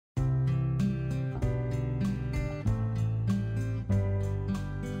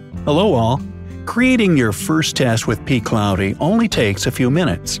Hello all! Creating your first test with pCloudy only takes a few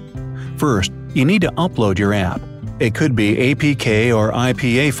minutes. First, you need to upload your app. It could be APK or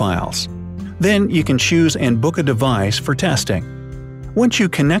IPA files. Then you can choose and book a device for testing. Once you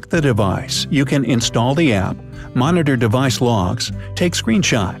connect the device, you can install the app, monitor device logs, take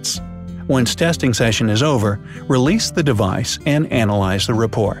screenshots. Once testing session is over, release the device and analyze the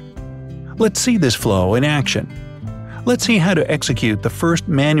report. Let's see this flow in action. Let's see how to execute the first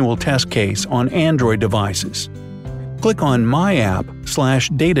manual test case on Android devices. Click on My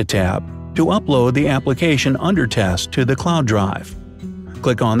App/Data tab to upload the application under test to the cloud drive.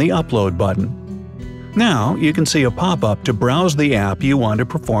 Click on the Upload button. Now you can see a pop-up to browse the app you want to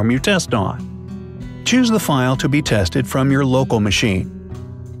perform your test on. Choose the file to be tested from your local machine,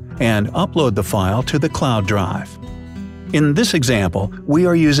 and upload the file to the cloud drive. In this example, we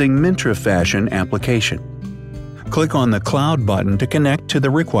are using Mintra Fashion application. Click on the Cloud button to connect to the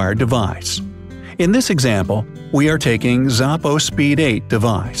required device. In this example, we are taking Zappo Speed 8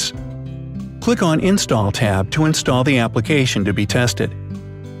 device. Click on Install tab to install the application to be tested.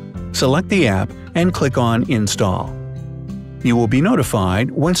 Select the app and click on Install. You will be notified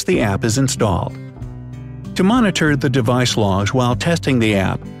once the app is installed. To monitor the device logs while testing the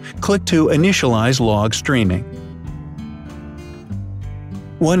app, click to Initialize log streaming.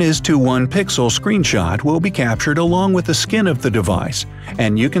 1:1 pixel screenshot will be captured along with the skin of the device,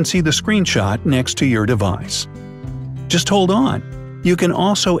 and you can see the screenshot next to your device. Just hold on. You can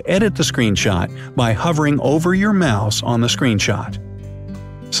also edit the screenshot by hovering over your mouse on the screenshot.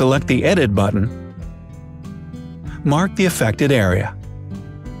 Select the Edit button. Mark the affected area.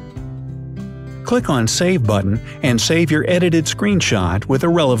 Click on Save button and save your edited screenshot with a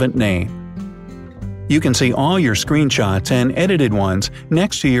relevant name. You can see all your screenshots and edited ones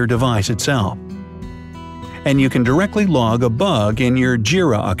next to your device itself. And you can directly log a bug in your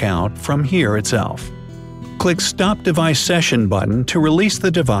Jira account from here itself. Click Stop Device Session button to release the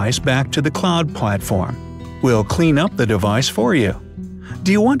device back to the cloud platform. We'll clean up the device for you.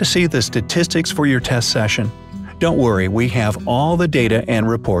 Do you want to see the statistics for your test session? Don't worry, we have all the data and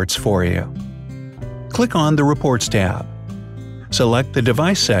reports for you. Click on the Reports tab. Select the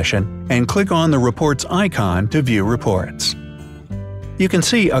device session and click on the reports icon to view reports. You can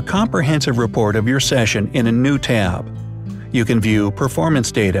see a comprehensive report of your session in a new tab. You can view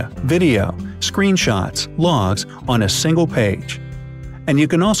performance data, video, screenshots, logs on a single page. And you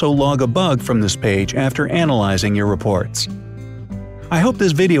can also log a bug from this page after analyzing your reports. I hope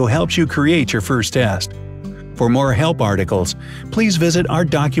this video helps you create your first test. For more help articles, please visit our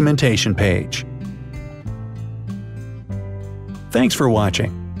documentation page. Thanks for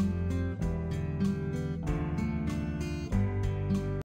watching.